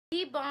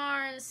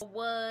Barnes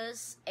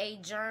was a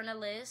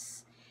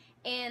journalist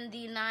in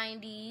the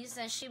 90s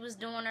and she was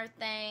doing her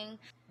thing.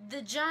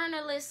 The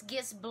journalist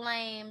gets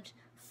blamed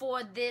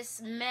for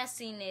this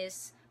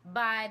messiness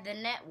by the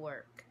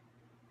network.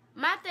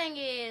 My thing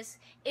is,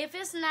 if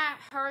it's not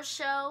her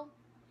show,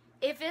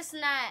 if it's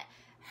not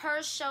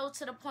her show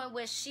to the point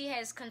where she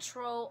has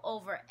control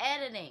over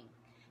editing,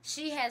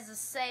 she has a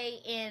say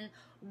in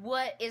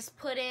what is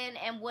put in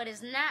and what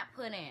is not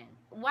put in,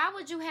 why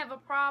would you have a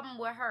problem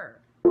with her?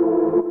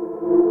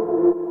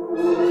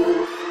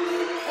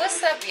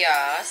 What's up,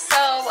 y'all? So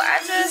I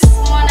just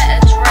want to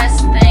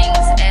address things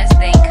as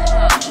they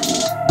come.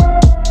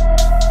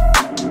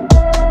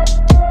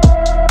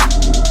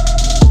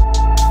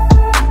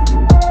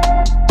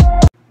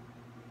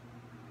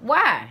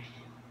 Why?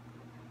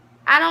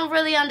 I don't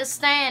really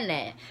understand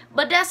that.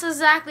 But that's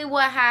exactly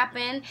what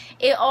happened.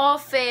 It all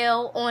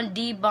fell on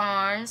Dee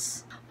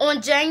Barnes. On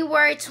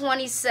January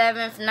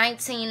 27th,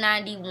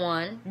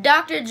 1991,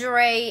 Dr.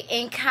 Dre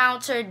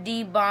encountered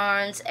Dee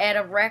Barnes at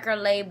a record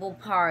label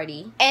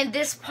party, and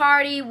this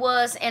party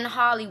was in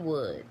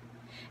Hollywood.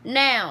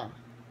 Now,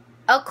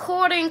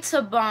 according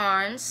to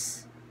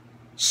Barnes,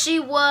 she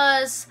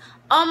was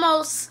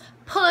almost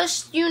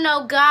pushed,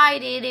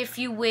 guided, if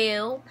you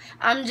will.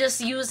 I'm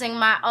just using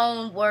my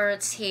own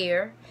words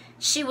here.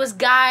 She was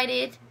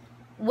guided,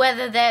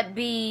 whether that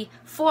be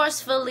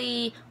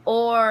forcefully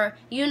or,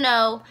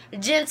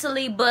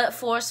 gently but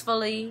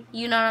forcefully,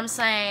 you know what I'm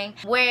saying,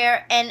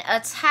 where an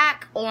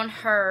attack on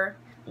her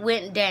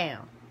went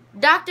down.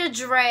 Dr.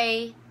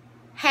 Dre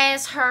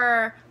has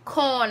her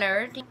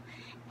cornered,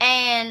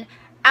 and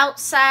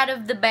outside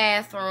of the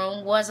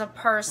bathroom was a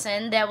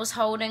person that was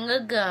holding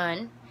a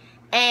gun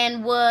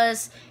and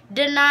was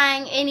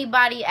denying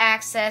anybody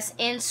access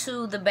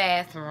into the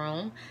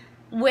bathroom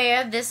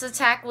where this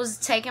attack was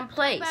taking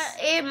place. But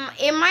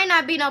it might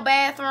not be no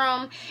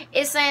bathroom.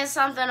 It's saying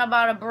something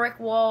about a brick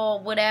wall,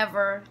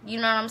 whatever. You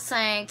know what I'm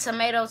saying?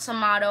 Tomato,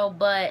 tomato.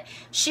 But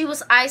she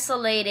was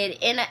isolated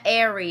in an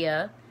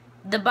area.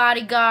 The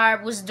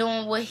bodyguard was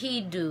doing what he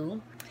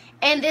do.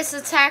 And this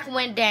attack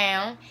went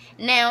down.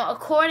 Now,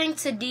 according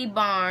to Dee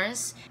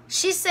Barnes,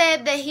 she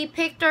said that he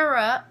picked her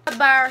up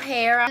by her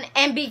hair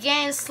and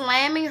began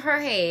slamming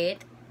her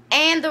head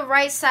and the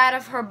right side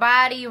of her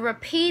body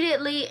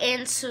repeatedly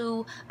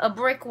into a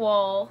brick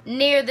wall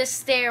near the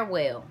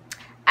stairwell.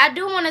 I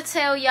do want to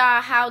tell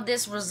y'all how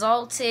this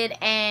resulted,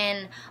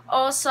 and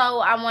also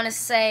I want to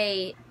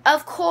say,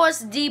 of course,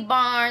 Dee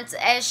Barnes,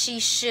 as she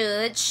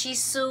should, she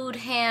sued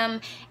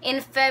him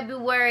in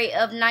February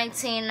of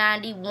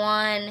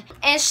 1991,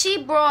 and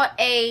she brought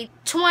a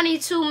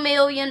 $22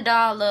 million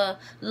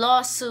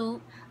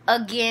lawsuit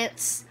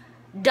against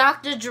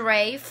Dr.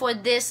 Dre for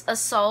this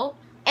assault.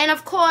 And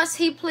of course,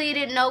 he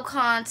pleaded no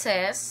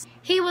contest.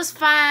 He was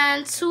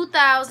fined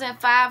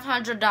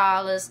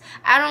 $2,500.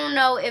 I don't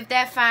know if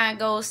that fine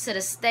goes to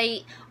the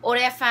state or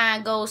that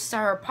fine goes to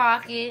her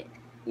pocket,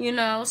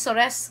 So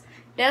that's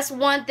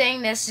one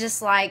thing that's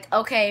just like,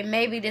 okay,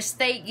 maybe the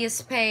state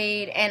gets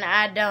paid and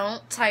I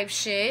don't type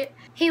shit.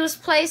 He was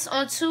placed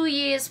on 2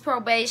 years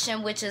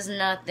probation, which is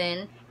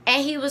nothing.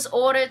 And he was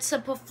ordered to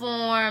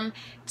perform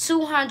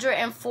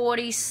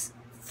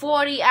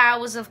 240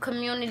 hours of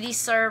community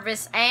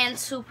service and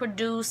to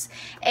produce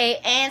a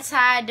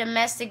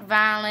anti-domestic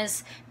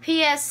violence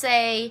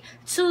PSA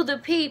to the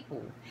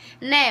people.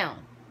 Now,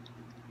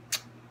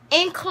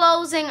 in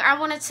closing, I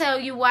want to tell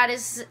you why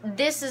this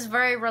is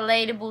very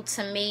relatable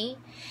to me.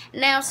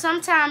 Now,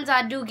 sometimes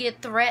I do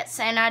get threats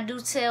and I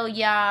do tell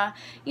y'all,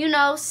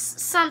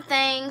 some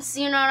things,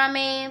 you know what I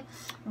mean?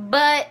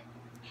 But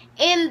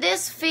in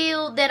this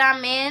field that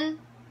I'm in,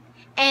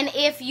 and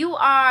if you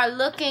are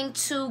looking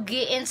to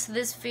get into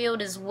this field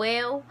as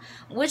well,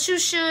 what you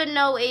should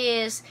know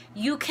is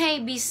you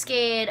can't be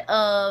scared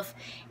of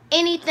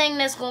anything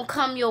that's going to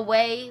come your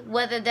way,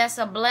 whether that's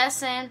a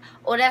blessing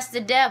or that's the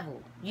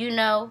devil,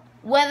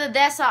 whether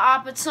that's an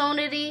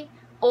opportunity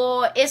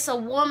or it's a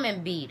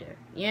woman beater,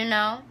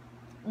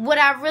 What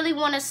I really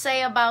want to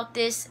say about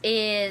this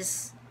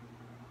is,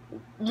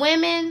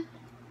 women,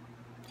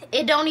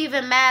 it don't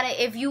even matter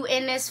if you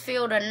in this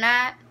field or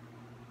not.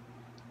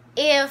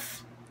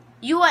 If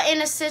you are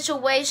in a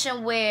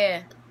situation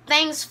where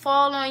things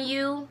fall on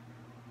you,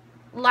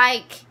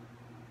 like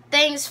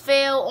things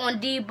fell on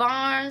Dee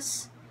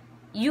Barnes,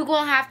 you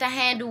gonna have to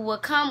handle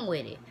what come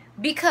with it.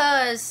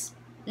 Because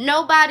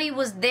nobody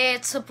was there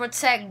to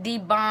protect Dee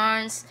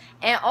Barnes,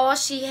 and all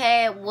she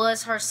had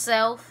was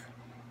herself.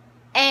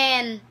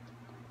 And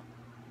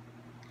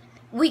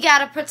we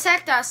gotta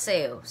protect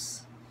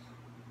ourselves.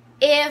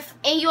 If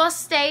in your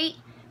state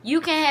you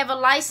can have a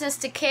license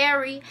to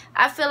carry,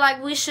 I feel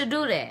like we should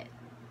do that.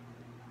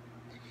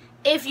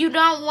 If you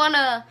don't want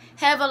to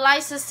have a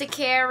license to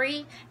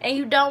carry and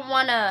you don't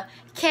want to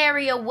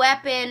carry a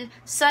weapon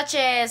such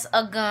as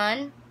a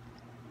gun,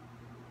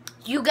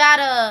 you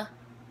gotta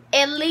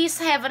at least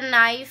have a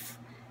knife,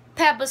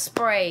 pepper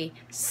spray,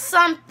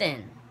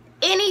 something.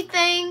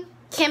 Anything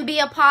can be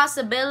a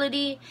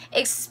possibility,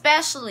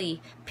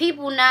 especially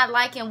people not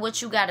liking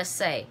what you gotta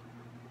say.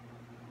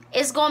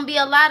 it's going to be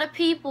a lot of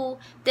people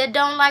that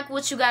don't like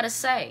what you got to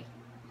say.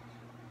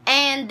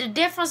 And the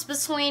difference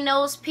between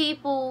those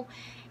people,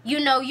 you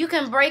know, you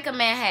can break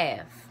them in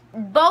half.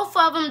 Both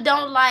of them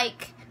don't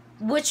like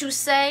what you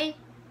say,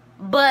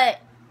 but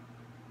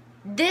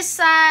this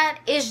side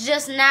is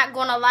just not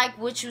going to like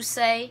what you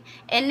say,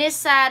 and this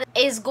side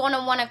is going to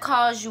want to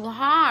cause you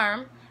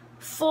harm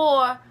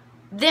for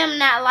them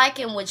not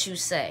liking what you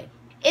say.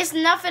 It's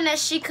nothing that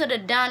she could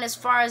have done as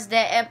far as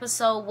that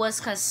episode was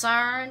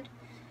concerned,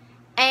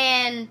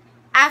 and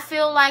I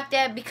feel like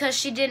that because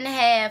she didn't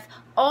have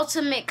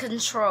ultimate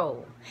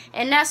control.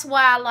 And that's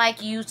why I like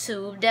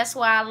YouTube. That's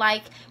why I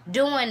like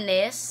doing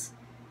this,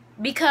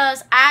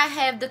 because I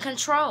have the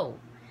control.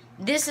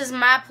 This is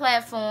my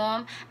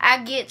platform.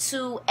 I get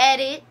to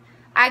edit.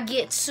 I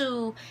get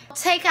to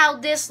take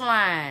out this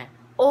line.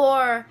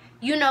 Or,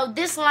 you know,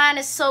 this line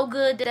is so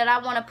good that I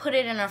want to put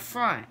it in the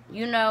front.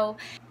 You know,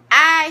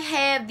 I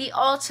have the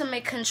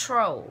ultimate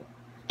control.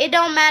 It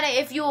don't matter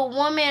if you're a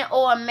woman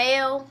or a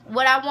male.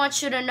 What I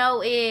want you to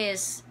know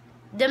is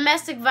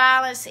domestic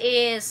violence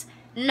is,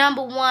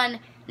 number one,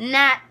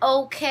 not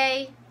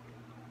okay.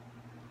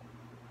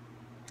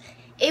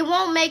 It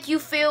won't make you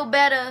feel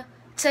better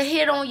to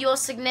hit on your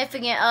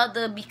significant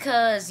other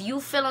because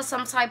you feeling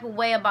some type of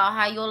way about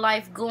how your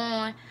life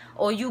going,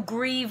 or you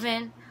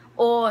grieving,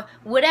 or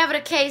whatever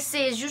the case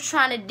is, you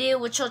trying to deal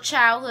with your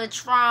childhood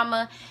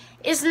trauma.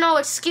 It's no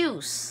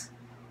excuse.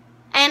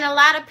 And a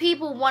lot of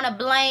people want to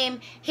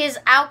blame his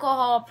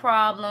alcohol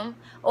problem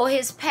or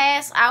his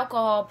past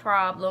alcohol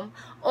problem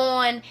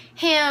on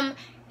him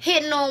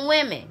hitting on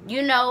women,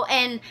 you know,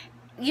 and,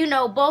 you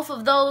know, both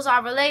of those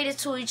are related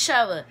to each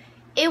other.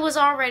 It was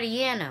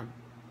already in him.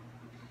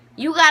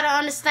 You got to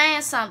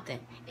understand something.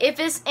 If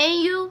it's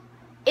in you,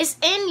 it's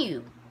in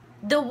you.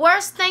 The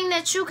worst thing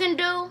that you can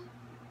do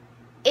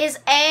is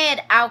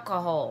add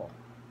alcohol,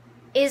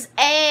 is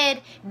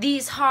add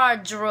these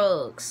hard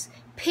drugs,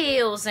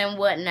 pills and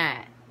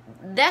whatnot.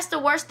 That's the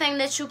worst thing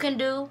that you can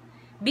do,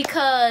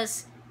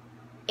 because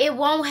it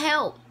won't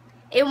help.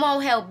 It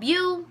won't help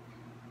you.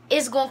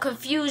 It's going to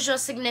confuse your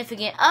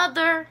significant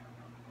other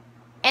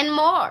and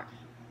more.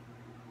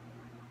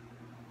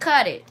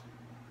 Cut it.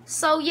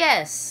 So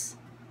yes,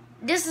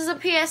 this is a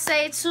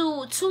PSA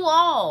to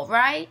all,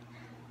 right?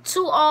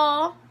 To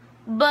all,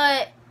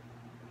 but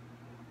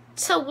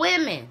to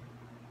women,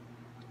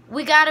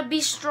 we got to be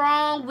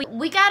strong.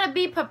 We got to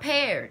be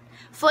prepared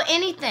for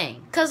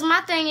anything. Because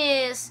my thing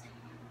is,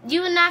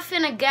 you're not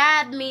finna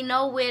guide me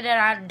nowhere that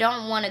I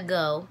don't want to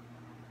go.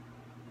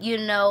 You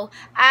know,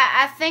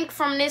 I think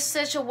from this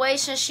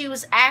situation, she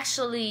was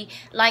actually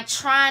like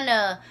trying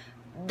to,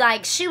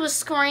 like, she was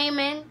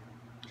screaming.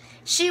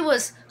 She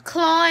was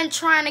clawing,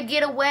 trying to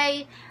get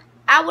away.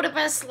 I would have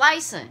been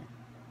slicing.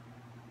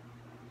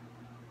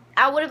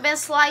 I would have been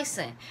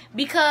slicing.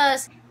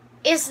 Because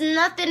it's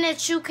nothing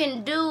that you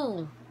can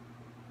do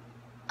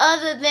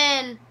other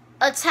than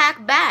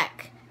attack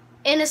back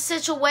in a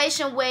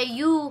situation where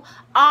you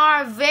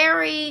are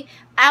very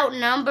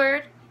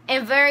outnumbered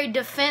and very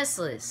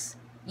defenseless.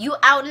 You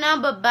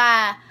outnumbered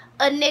by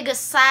a nigga's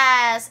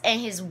size and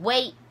his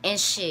weight and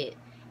shit.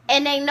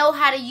 And they know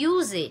how to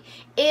use it.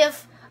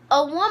 If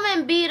a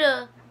woman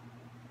beater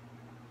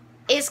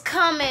is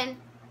coming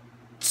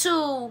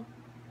to,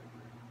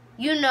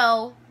 you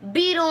know,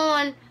 beat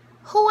on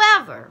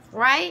whoever,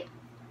 right?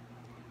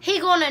 He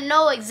gonna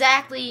know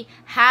exactly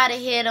how to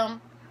hit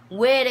him,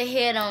 where to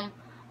hit him,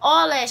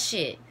 all that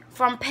shit.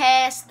 From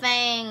past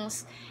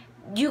things,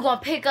 you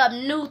gonna pick up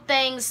new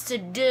things to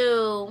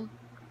do.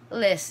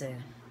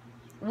 Listen,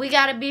 we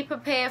gotta be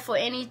prepared for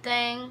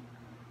anything.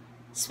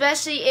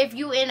 Especially if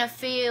you in a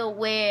field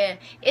where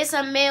it's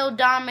a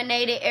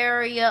male-dominated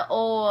area,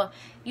 or,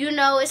 you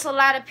know, it's a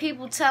lot of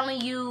people telling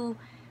you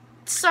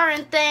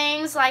certain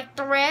things like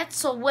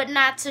threats or what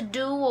not to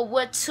do or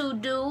what to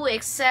do,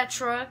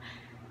 etc.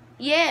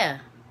 Yeah,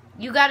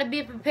 you got to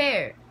be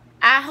prepared.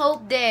 I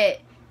hope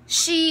that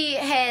she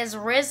has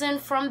risen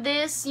from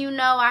this. You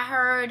know, I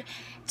heard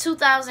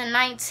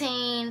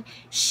 2019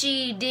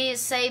 she did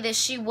say that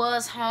she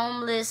was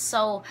homeless,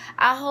 so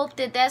I hope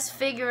that that's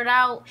figured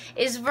out.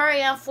 It's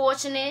very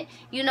unfortunate,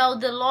 you know,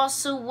 the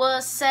lawsuit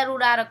was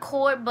settled out of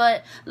court,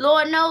 but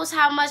Lord knows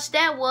how much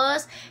that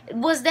was.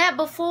 Was that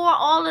before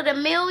all of the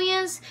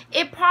millions?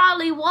 It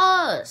probably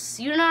was.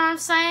 You know what I'm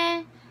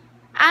saying?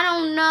 I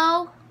don't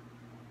know.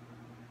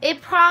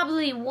 It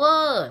probably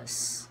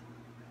was.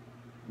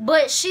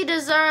 But she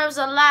deserves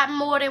a lot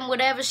more than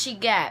whatever she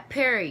got,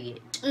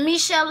 period.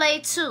 Michelle A.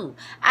 too.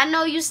 I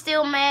know you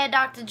still mad,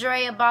 Dr.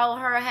 Dre, about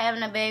her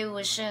having a baby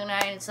with Suge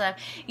Knight and stuff.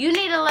 You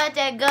need to let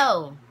that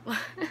go.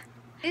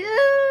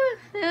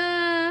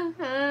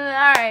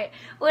 Alright,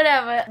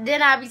 whatever.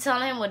 Then I'll be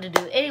telling him what to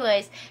do.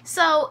 Anyways,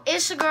 so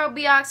it's your girl,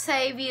 B.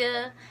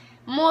 Octavia.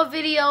 More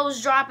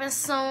videos dropping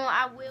soon.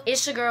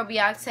 It's your girl, B.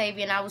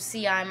 Octavia, and I will see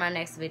y'all in my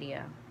next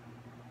video.